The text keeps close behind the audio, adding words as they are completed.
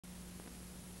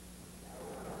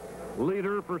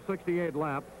Leader for 68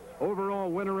 laps,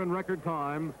 overall winner in record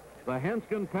time, the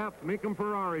Henske Pabst Mecum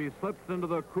Ferrari slips into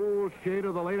the cool shade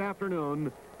of the late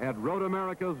afternoon at Road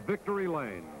America's Victory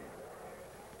Lane.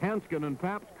 Henske and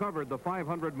Pabst covered the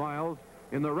 500 miles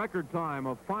in the record time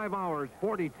of 5 hours,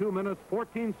 42 minutes,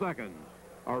 14 seconds,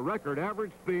 a record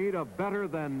average speed of better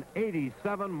than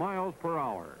 87 miles per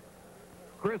hour.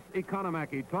 Chris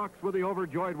Economaki talks with the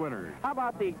overjoyed winners. How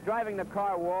about the driving the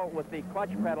car, Walt, with the clutch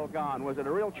pedal gone? Was it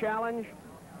a real challenge?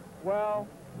 Well,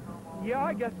 yeah,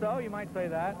 I guess so. You might say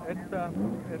that.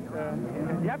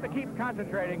 You have to keep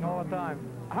concentrating all the time.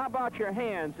 How about your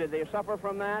hands? Did they suffer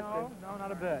from that? No,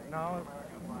 not a bit. No,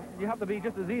 you have to be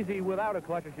just as easy without a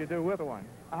clutch as you do with one.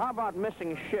 How about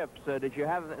missing shifts? Did you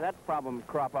have that problem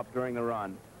crop up during the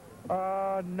run?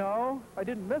 No, I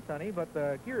didn't miss any, but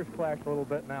the gears clashed a little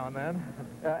bit now and then.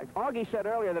 Augie said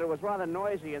earlier that it was rather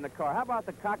noisy in the car. How about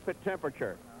the cockpit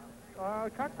temperature?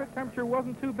 Cockpit temperature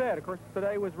wasn't too bad. Of course,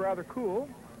 today was rather cool,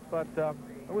 but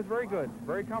it was very good.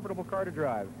 Very comfortable car to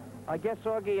drive. I guess,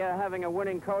 Augie, having a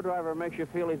winning co-driver makes you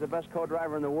feel he's the best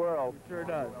co-driver in the world. It sure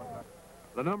does.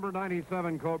 The number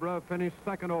 97 Cobra finished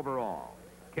second overall.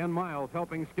 Ken Miles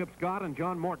helping Skip Scott and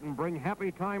John Morton bring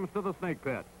happy times to the snake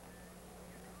pit.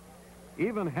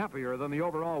 Even happier than the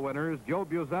overall winners, Joe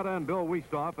Buzetta and Bill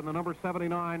Wiestoff in the number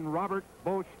 79 Robert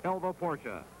Bosch Elva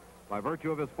Porsche. By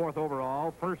virtue of his fourth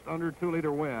overall, first under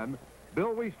 2-liter win,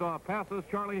 Bill Wiestoff passes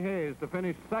Charlie Hayes to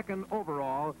finish second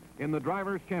overall in the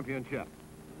Drivers' Championship.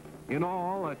 In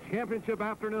all, a championship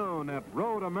afternoon at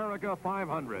Road America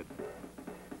 500.